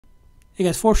Hey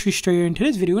guys, Force Restore here. In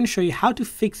today's video, I'm going to show you how to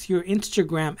fix your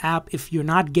Instagram app if you're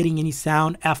not getting any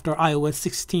sound after iOS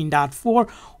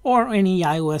 16.4 or any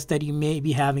iOS that you may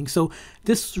be having. So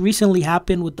this recently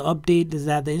happened with the update, is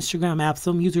that the Instagram app,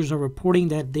 some users are reporting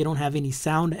that they don't have any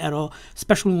sound at all,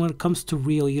 especially when it comes to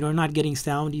Reel. You're not getting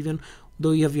sound even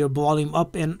though you have your volume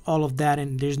up and all of that,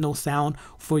 and there's no sound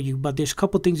for you. But there's a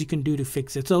couple things you can do to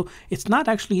fix it. So it's not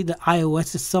actually the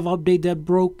iOS itself update that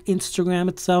broke Instagram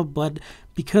itself, but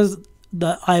because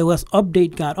the iOS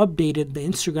update got updated, the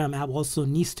Instagram app also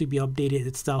needs to be updated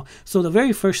itself. So the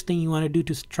very first thing you want to do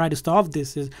to try to solve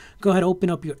this is go ahead and open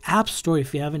up your app store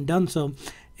if you haven't done so,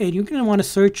 and you're going to want to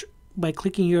search by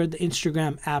clicking here the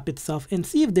Instagram app itself and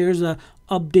see if there's a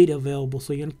update available.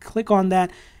 So you're going to click on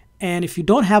that, and if you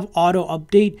don't have auto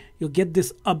update, you'll get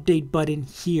this update button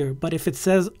here. But if it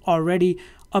says already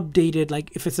updated,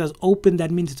 like if it says open,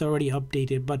 that means it's already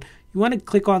updated. But you want to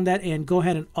click on that and go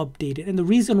ahead and update it. And the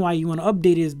reason why you want to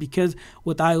update it is because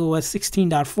with iOS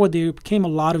 16.4 there became a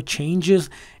lot of changes,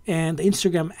 and the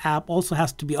Instagram app also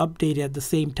has to be updated at the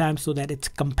same time so that it's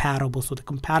compatible. So the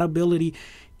compatibility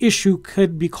issue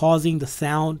could be causing the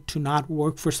sound to not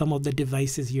work for some of the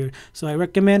devices here. So I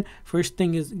recommend first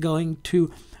thing is going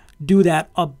to do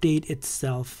that update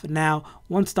itself. Now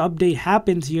once the update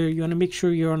happens here, you want to make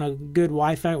sure you're on a good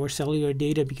Wi-Fi or cellular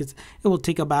data, because it will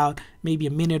take about maybe a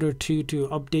minute or two to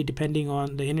update depending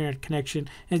on the internet connection.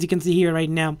 As you can see here right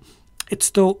now, it's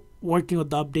still working with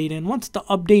the update, and once the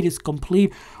update is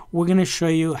complete, we're going to show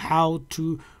you how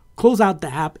to close out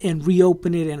the app and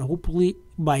reopen it, and hopefully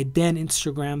by then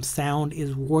Instagram sound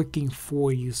is working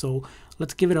for you. So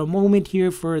let's give it a moment here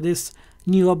for this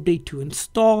new update to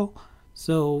install.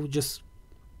 So just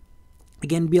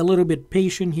again, be a little bit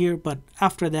patient here, but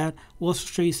after that we'll also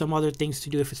show you some other things to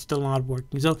do if it's still not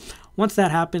working. So once that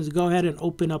happens, go ahead and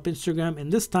open up Instagram,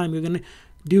 and this time you're going to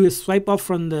do is swipe up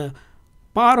from the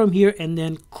bottom here and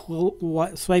then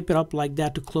swipe it up like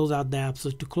that to close out the app.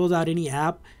 So to close out any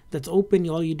app that's open,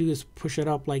 all you do is push it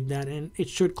up like that and it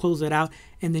should close it out,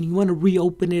 and then you want to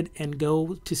reopen it and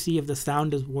go to see if the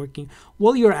sound is working.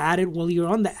 While you're at it, while you're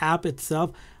on the app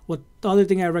itself, the other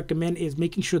thing I recommend is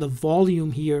making sure the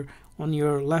volume here on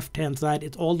your left hand side,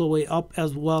 it's all the way up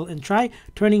as well, and try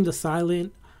turning the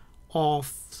silent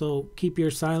off. So keep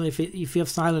your silent, if you have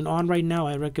silent on right now,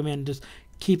 I recommend just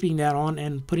keeping that on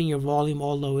and putting your volume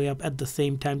all the way up at the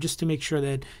same time, just to make sure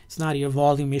that it's not your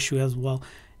volume issue as well.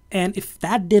 And if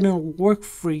that didn't work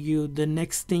for you, the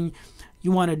next thing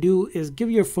you want to do is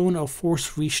give your phone a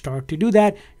force restart. To do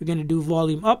that, you're going to do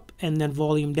volume up and then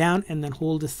volume down, and then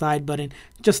hold the side button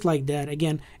just like that.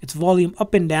 Again, it's volume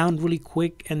up and down really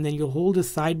quick, and then you'll hold the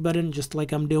side button just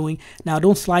like I'm doing. Now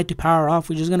don't slide to power off.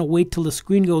 We're just going to wait till the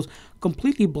screen goes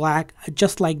completely black,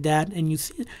 just like that, and you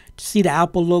see the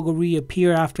Apple logo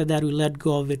reappear. After that, we let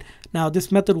go of it. Now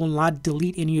this method will not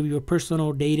delete any of your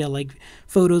personal data like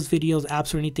photos, videos,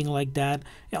 apps, or anything like that.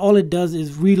 All it does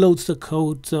is reloads the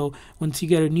code. So once you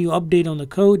get a new update on the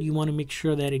code, you want to make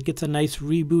sure that it gets a nice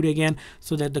reboot again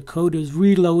so that the code is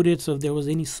reloaded. So if there was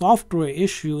any software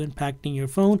issue impacting your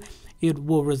phone, it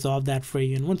will resolve that for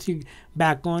you. And once you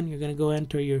back on, you're going to go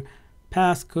enter your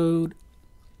passcode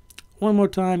one more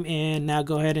time, and now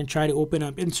go ahead and try to open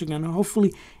up Instagram.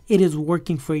 Hopefully it is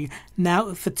working for you. Now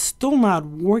if it's still not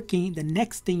working, the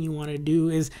next thing you want to do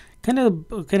is kind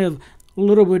of a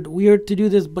little bit weird to do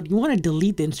this, but you want to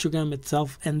delete the Instagram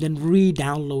itself and then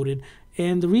re-download it.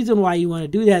 And the reason why you want to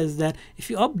do that is that if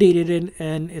you updated it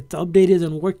and it's updated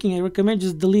and working, I recommend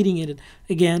just deleting it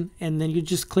again, and then you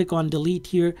just click on delete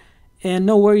here, and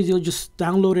no worries, you'll just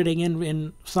download it again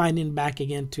and sign in back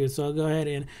again to it. So I'll go ahead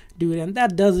and do it, and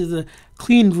that does is a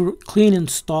clean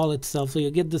install itself. So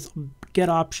you get this get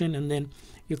option, and then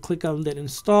you click on that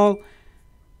install,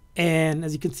 and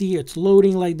as you can see here, it's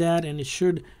loading like that, and it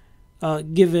should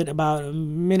give it about a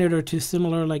minute or two,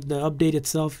 similar like the update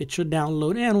itself. It should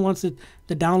download, and once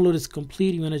the download is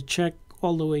complete, you want to check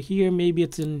all the way here. Maybe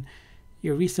it's in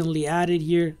your recently added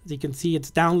here. As you can see, it's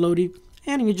downloading,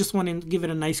 and you just want to give it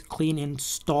a nice clean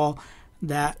install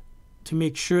that to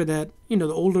make sure that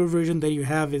the older version that you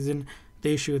have is in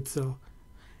the issue itself.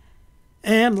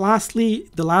 And lastly,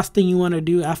 the last thing you want to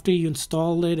do after you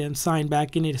install it and sign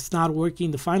back in, it's not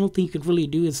working, the final thing you can really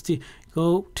do is to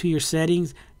go to your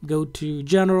settings, go to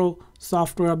general,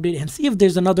 software update, and see if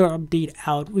there's another update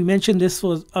out. We mentioned this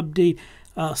was update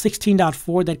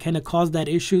 16.4 that kind of caused that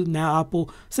issue. Now Apple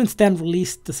since then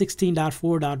released the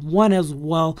 16.4.1 as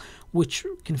well, which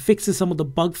can fix some of the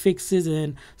bug fixes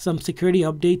and some security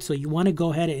updates. So you want to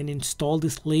go ahead and install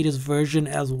this latest version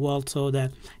as well, so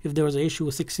that if there was an issue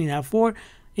with 16.4,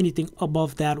 anything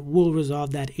above that will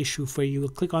resolve that issue for you.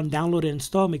 Click on download and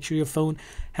install. Make sure your phone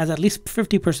has at least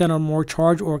 50% or more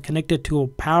charge or connected to a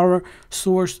power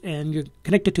source, and you're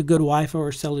connected to good Wi-Fi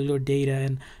or cellular data,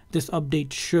 and this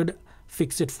update should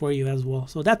fix it for you as well.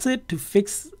 So that's it to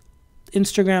fix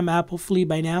Instagram app. Hopefully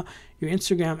by now your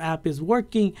Instagram app is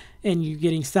working and you're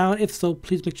getting sound. If so,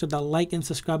 please make sure to like and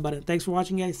subscribe button. Thanks for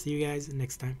watching, guys. See you guys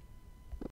next time.